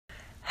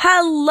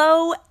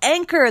Hello,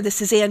 Anchor.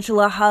 This is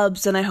Angela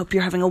Hubbs, and I hope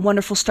you're having a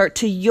wonderful start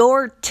to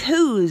your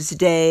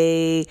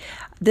Tuesday.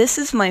 This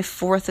is my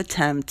fourth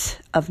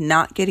attempt of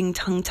not getting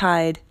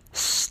tongue-tied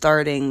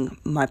starting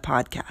my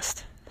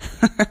podcast.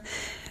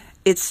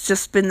 It's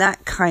just been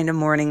that kind of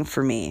morning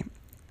for me.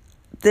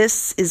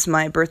 This is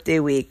my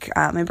birthday week.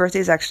 My birthday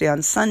is actually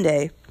on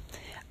Sunday.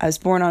 I was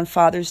born on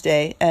Father's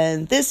Day,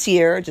 and this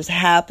year just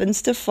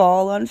happens to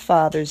fall on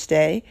Father's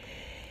Day.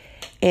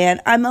 And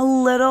I'm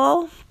a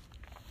little...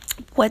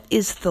 what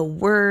is the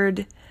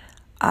word?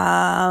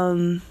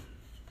 I'm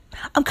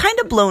kind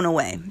of blown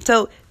away.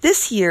 So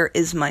this year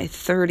is my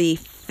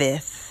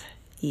 35th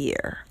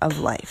year of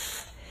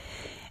life.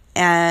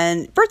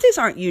 And birthdays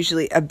aren't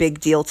usually a big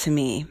deal to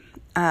me.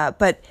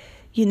 But,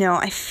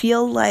 I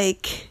feel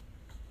like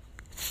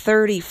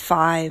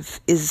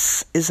 35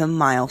 is a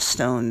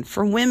milestone.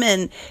 For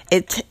women,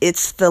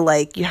 it's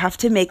the you have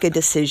to make a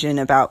decision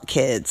about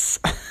kids.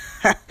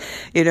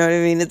 You know what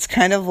I mean? It's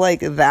kind of like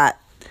that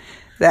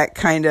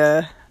kind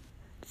of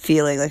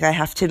feeling, like I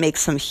have to make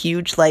some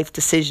huge life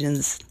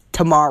decisions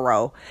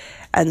tomorrow.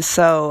 And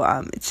so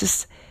it's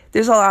just,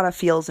 there's a lot of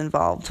feels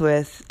involved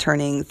with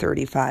turning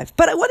 35.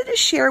 But I wanted to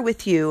share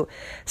with you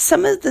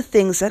some of the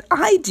things that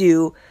I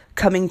do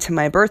coming to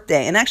my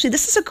birthday. And actually,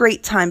 this is a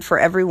great time for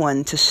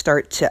everyone to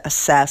start to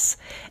assess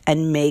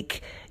and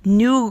make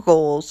new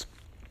goals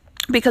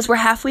because we're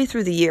halfway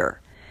through the year.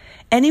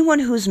 Anyone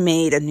who's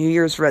made a New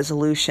Year's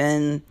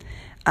resolution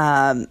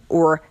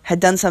or had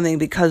done something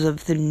because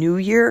of the new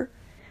year,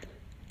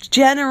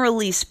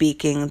 generally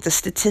speaking, the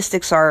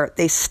statistics are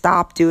they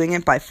stop doing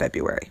it by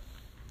February.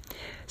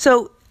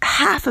 So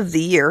half of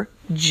the year,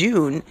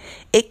 June,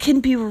 it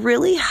can be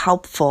really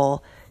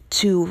helpful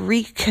to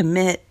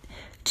recommit,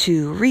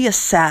 to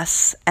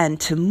reassess, and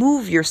to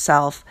move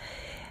yourself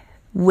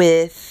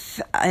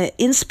with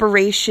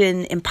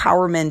inspiration,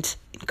 empowerment,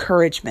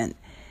 encouragement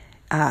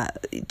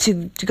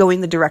to go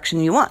in the direction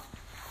you want.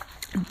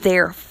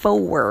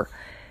 Therefore,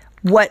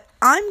 what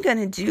I'm going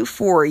to do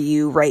for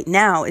you right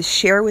now is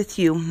share with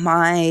you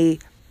my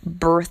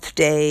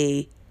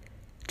birthday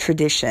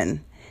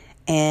tradition.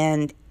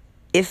 And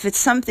if it's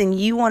something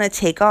you want to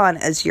take on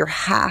as your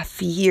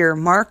half-year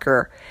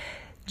marker,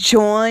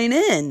 join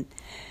in.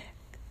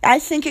 I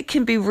think it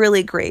can be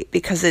really great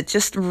because it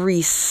just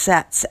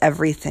resets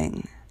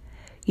everything.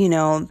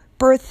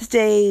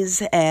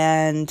 Birthdays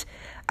and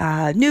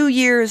New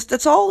Year's,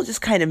 that's all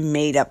just kind of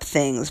made up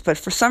things. But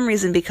for some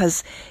reason,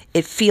 because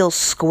it feels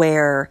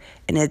square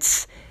and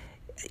it's,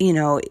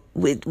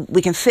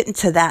 we can fit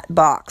into that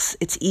box,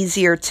 it's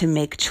easier to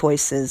make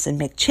choices and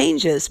make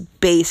changes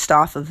based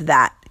off of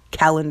that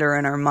calendar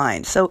in our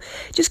mind. So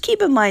just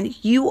keep in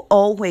mind, you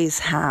always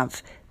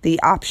have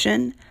the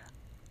option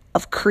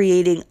of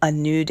creating a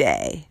new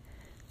day.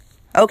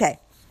 Okay.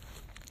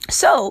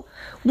 So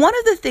one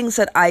of the things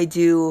that I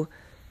do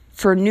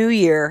for New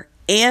Year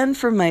and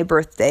for my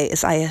birthday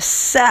is I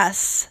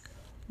assess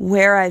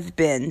where I've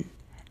been,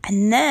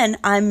 and then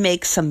I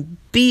make some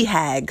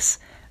BHAGs,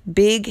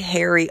 big,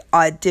 hairy,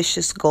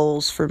 audacious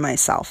goals for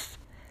myself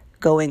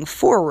going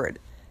forward.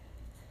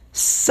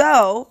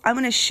 So I'm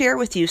going to share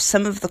with you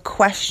some of the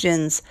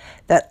questions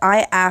that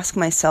I ask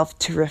myself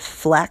to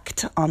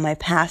reflect on my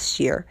past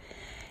year.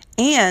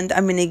 And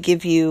I'm going to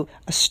give you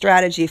a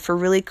strategy for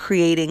really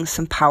creating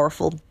some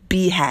powerful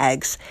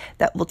BHAGs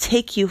that will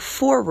take you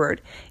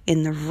forward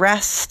in the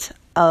rest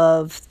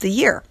of the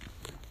year.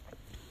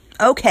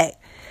 Okay,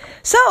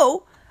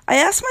 so I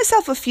asked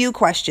myself a few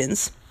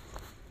questions.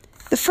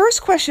 The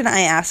first question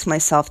I asked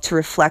myself to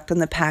reflect on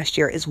the past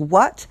year is,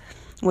 what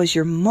was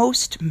your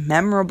most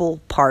memorable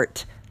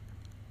part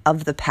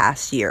of the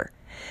past year?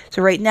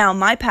 So right now,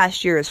 my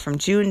past year is from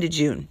June to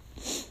June.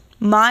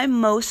 My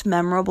most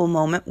memorable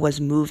moment was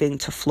moving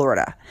to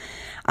Florida.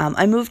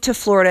 I moved to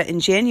Florida in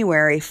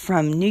January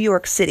from New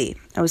York City.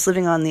 I was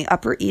living on the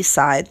Upper East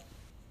Side.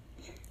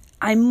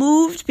 I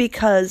moved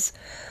because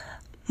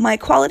my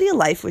quality of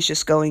life was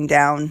just going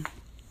down,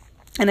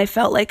 and I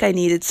felt like I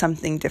needed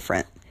something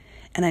different.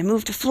 And I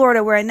moved to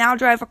Florida, where I now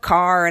drive a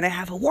car, and I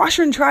have a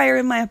washer and dryer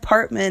in my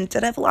apartment,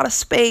 and I have a lot of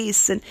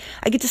space, and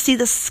I get to see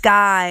the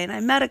sky, and I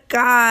met a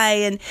guy,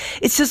 and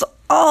it's just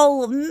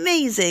all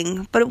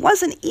amazing. But it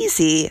wasn't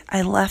easy.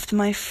 I left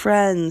my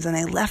friends, and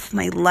I left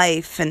my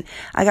life, and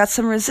I got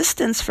some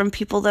resistance from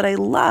people that I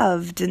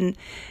loved, and,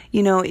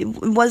 it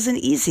wasn't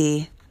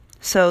easy.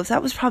 So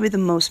that was probably the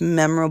most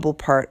memorable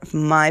part of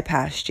my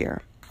past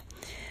year.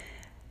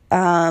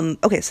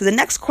 Okay, so the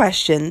next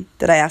question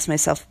that I asked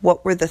myself,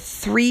 what were the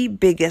 3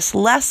 biggest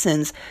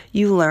lessons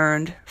you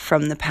learned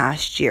from the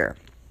past year?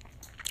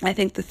 I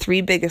think the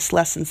 3 biggest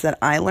lessons that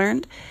I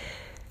learned: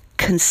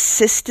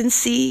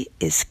 consistency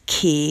is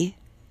key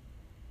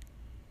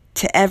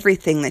to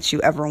everything that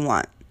you ever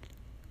want.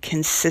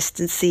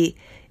 Consistency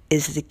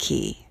is the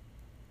key.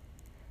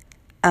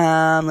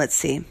 Let's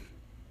see.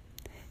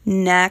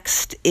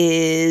 Next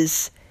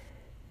is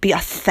be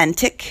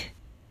authentic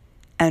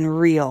and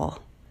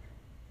real.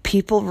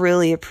 People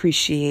really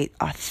appreciate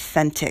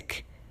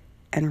authentic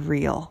and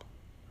real.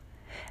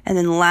 And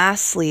then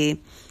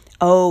lastly,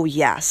 Oh,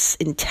 yes,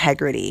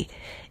 integrity.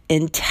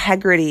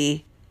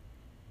 Integrity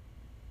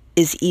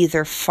is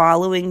either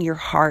following your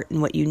heart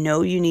and what you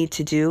know you need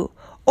to do,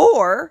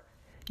 or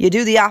you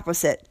do the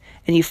opposite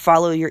and you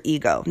follow your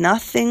ego.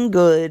 Nothing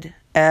good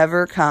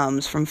ever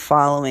comes from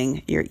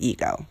following your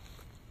ego.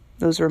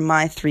 Those were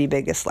my 3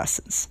 biggest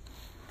lessons.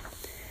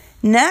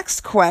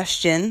 Next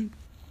question,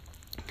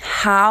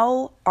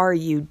 how are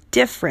you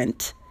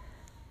different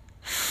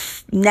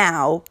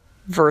now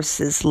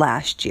versus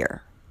last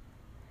year?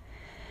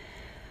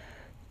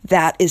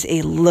 That is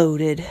a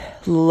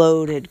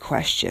loaded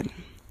question.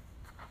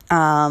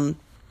 I'm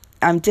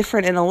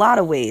different in a lot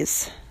of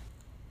ways.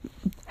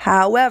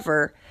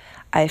 However,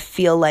 I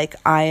feel like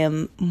I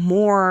am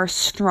more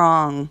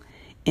strong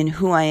in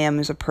who I am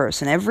as a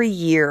person. Every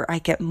year, I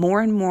get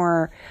more and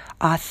more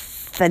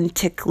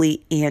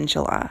authentically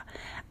Angela.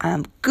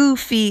 I'm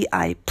goofy.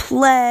 I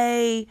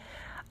play.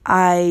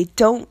 I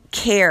don't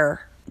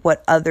care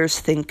what others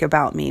think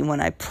about me when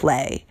I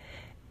play.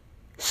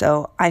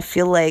 So I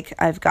feel like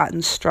I've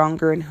gotten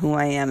stronger in who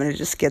I am, and it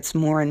just gets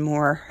more and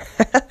more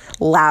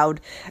loud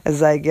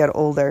as I get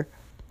older.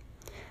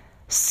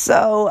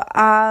 So,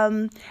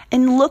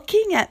 in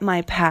looking at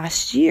my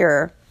past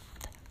year,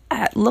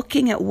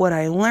 looking at what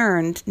I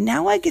learned,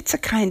 now I get to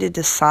kind of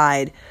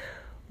decide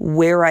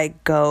where I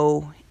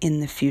go in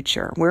the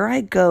future, where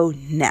I go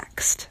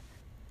next.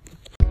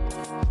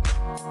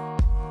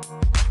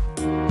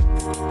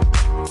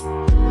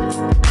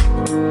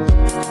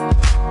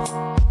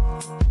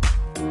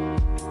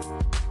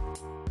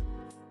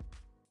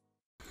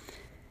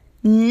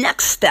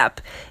 Next step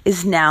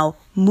is now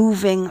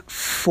moving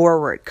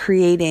forward,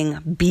 creating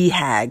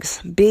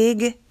BHAGs,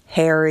 big,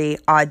 hairy,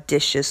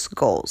 audacious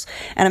goals.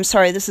 And I'm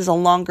sorry, this is a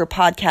longer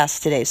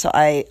podcast today, so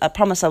I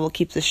promise I will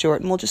keep this short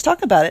and we'll just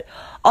talk about it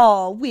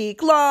all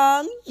week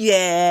long.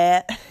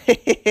 Yeah.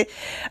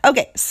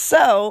 Okay,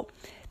 so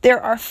there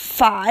are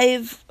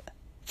 5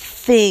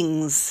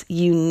 things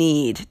you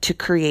need to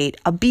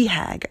create a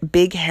BHAG,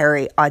 big,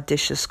 hairy,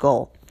 audacious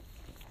goal.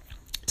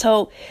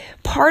 So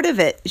part of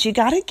it is you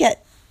got to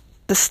get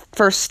the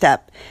first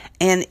step.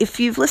 And if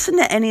you've listened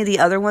to any of the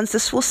other ones,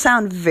 this will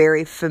sound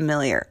very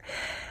familiar.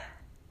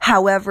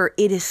 However,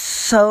 it is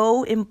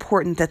so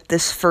important that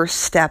this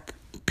first step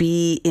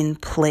be in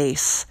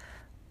place,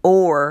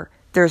 or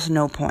there's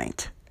no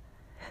point.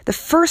 The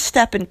first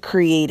step in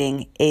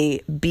creating a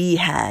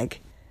BHAG,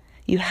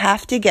 you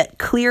have to get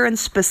clear and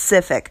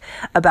specific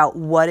about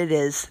what it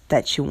is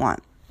that you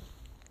want.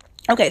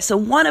 Okay, so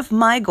one of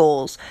my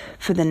goals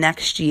for the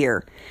next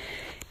year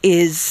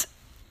is,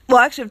 well,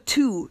 actually I have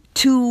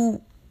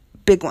two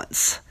big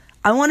ones.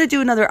 I want to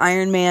do another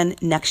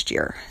Ironman next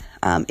year.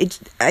 I'm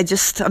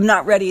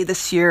not ready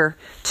this year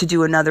to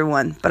do another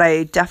one, but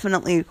I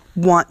definitely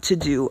want to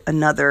do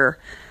another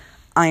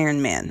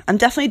Ironman. I'm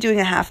definitely doing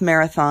a half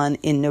marathon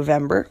in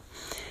November,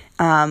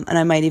 and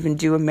I might even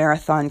do a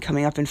marathon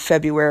coming up in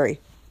February.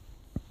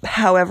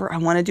 However, I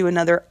want to do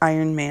another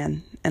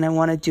Ironman, and I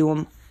want to do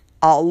them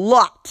a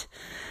lot.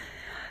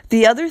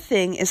 The other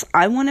thing is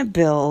I want to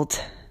build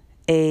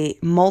a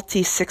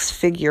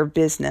multi-6-figure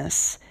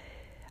business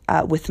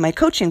with my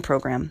coaching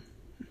program.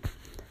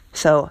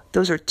 So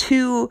those are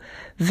 2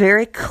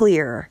 very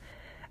clear.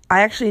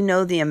 I actually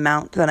know the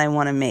amount that I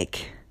want to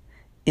make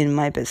in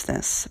my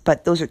business,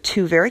 but those are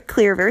 2 very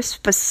clear, very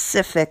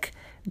specific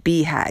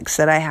BHAGs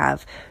that I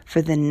have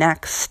for the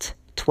next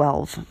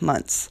 12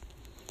 months.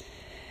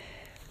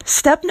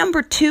 Step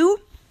number 2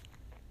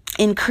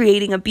 in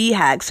creating a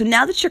BHAG. So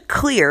now that you're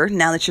clear,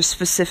 now that you're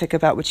specific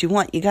about what you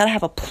want, you got to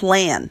have a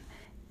plan,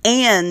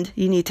 and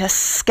you need to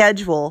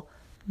schedule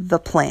the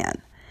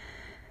plan.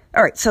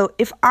 All right, so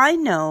if I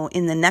know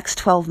in the next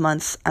 12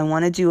 months I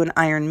want to do an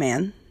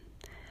Ironman,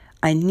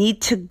 I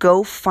need to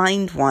go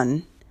find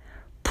one,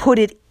 put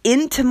it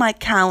into my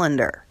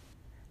calendar,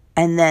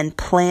 and then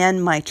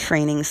plan my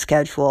training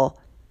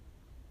schedule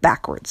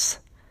backwards.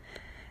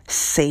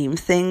 Same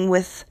thing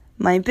with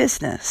my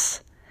business.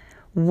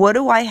 What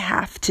do I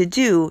have to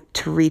do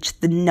to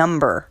reach the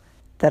number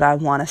that I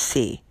want to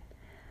see?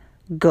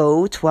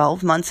 Go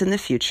 12 months in the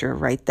future,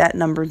 write that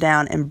number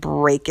down, and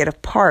break it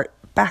apart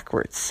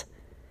backwards.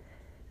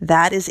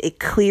 That is a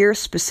clear,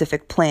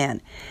 specific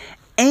plan.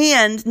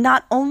 And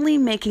not only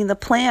making the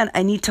plan,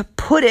 I need to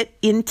put it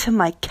into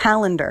my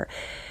calendar.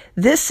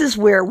 This is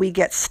where we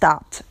get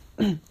stopped.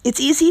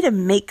 It's easy to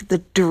make the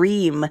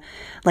dream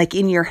like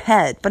in your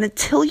head, but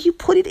until you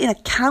put it in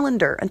a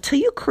calendar, until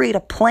you create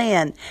a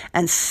plan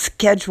and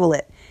schedule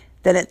it,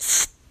 then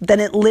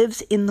it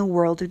lives in the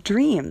world of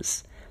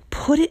dreams.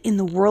 Put it in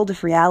the world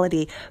of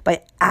reality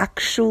by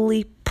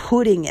actually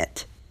putting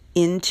it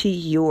into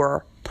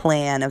your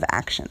plan of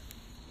action.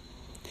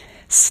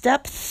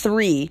 Step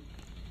 3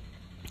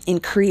 in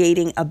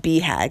creating a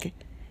BHAG,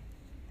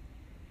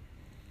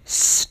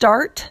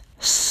 start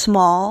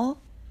small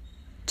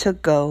to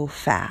go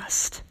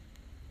fast.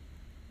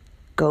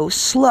 Go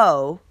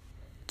slow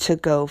to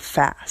go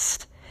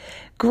fast.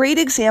 Great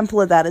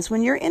example of that is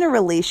when you're in a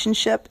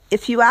relationship,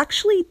 if you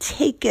actually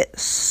take it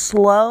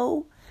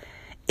slow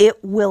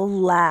it will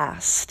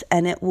last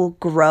and it will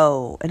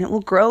grow and it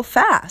will grow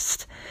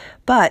fast.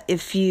 But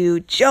if you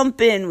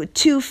jump in with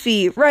 2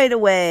 feet right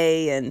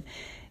away and,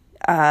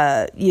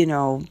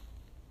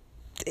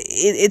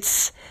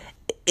 it's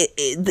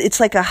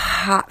like a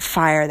hot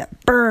fire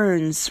that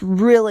burns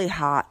really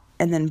hot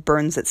and then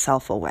burns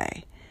itself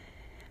away.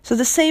 So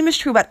the same is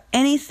true about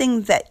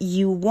anything that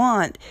you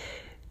want.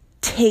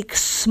 Take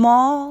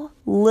small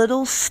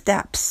little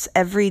steps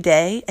every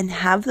day and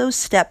have those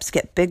steps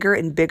get bigger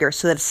and bigger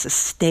so that it's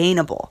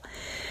sustainable.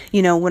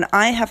 When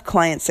I have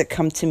clients that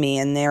come to me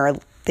and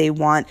they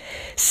want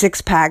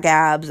 6-pack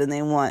abs and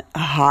they want a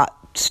hot,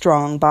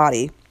 strong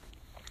body,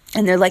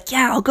 and they're like,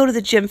 yeah, I'll go to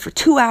the gym for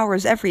 2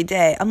 hours every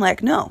day. I'm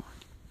like, no,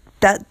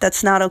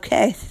 that's not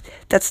okay.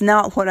 That's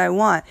not what I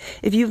want.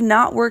 If you've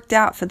not worked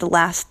out for the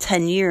last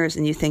 10 years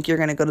and you think you're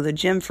going to go to the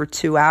gym for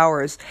 2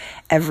 hours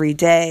every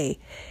day,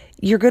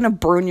 you're going to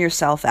burn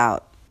yourself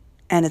out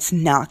and it's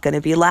not going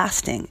to be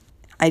lasting.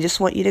 I just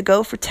want you to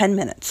go for 10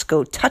 minutes.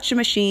 Go touch a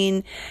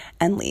machine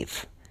and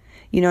leave.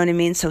 You know what I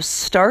mean? So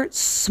start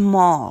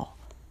small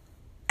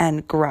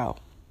and grow.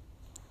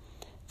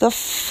 The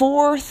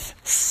 4th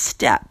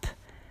step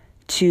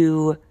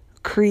to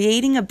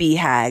creating a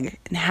BHAG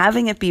and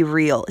having it be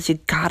real is you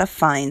gotta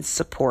find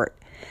support.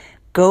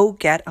 Go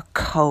get a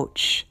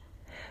coach.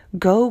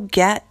 Go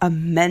get a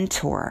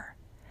mentor.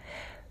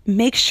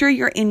 Make sure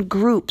you're in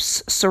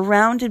groups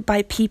surrounded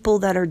by people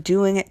that are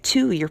doing it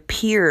too, your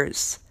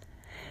peers.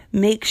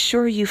 Make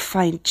sure you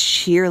find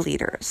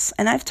cheerleaders.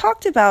 And I've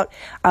talked about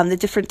the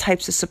different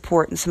types of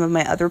support in some of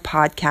my other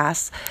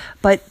podcasts,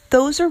 but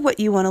those are what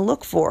you want to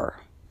look for.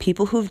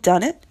 People who've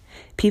done it,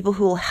 people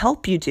who will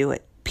help you do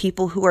it,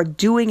 people who are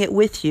doing it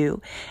with you,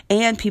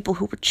 and people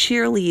who will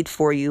cheerlead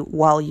for you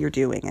while you're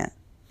doing it.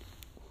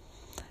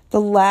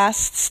 The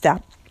last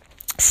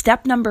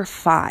step number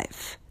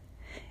 5,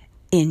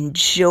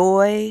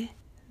 enjoy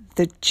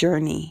the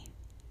journey.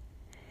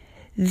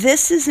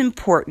 This is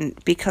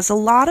important because a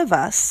lot of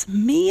us,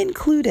 me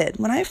included,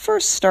 when I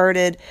first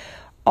started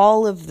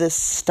all of this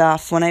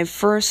stuff, when I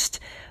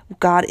first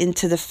got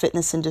into the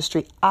fitness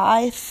industry,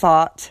 I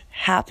thought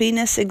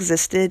happiness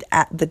existed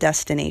at the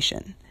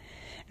destination.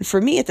 And for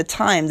me at the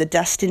time, the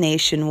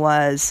destination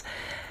was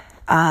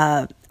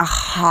a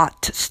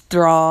hot,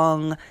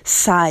 strong,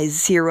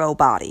 size 0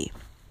 body.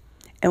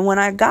 And when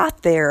I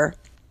got there,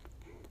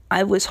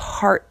 I was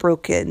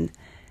heartbroken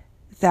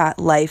that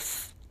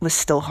life was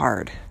still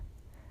hard.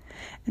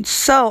 And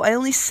so I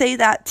only say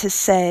that to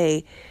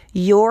say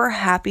your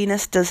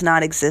happiness does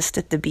not exist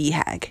at the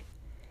BHAG.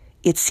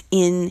 It's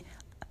in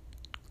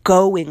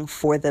going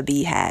for the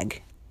BHAG.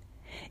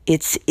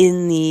 It's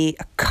in the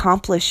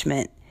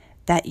accomplishment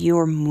that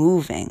you're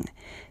moving,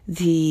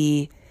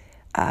 just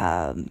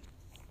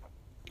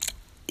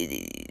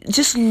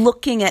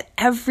looking at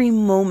every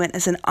moment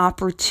as an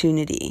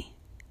opportunity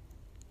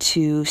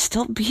to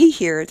still be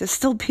here, to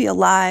still be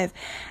alive,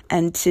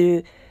 and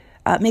to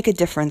make a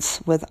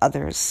difference with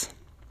others.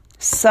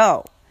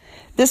 So,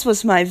 this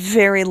was my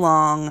very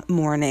long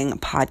morning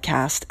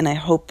podcast, and I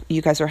hope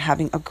you guys are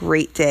having a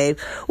great day.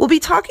 We'll be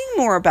talking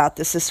more about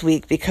this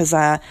week because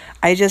I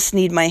just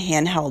need my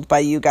hand held by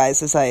you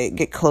guys as I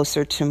get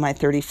closer to my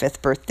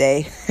 35th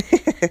birthday.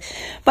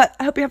 But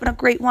I hope you're having a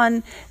great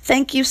one.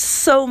 Thank you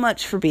so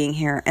much for being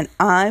here, and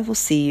I will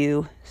see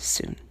you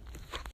soon.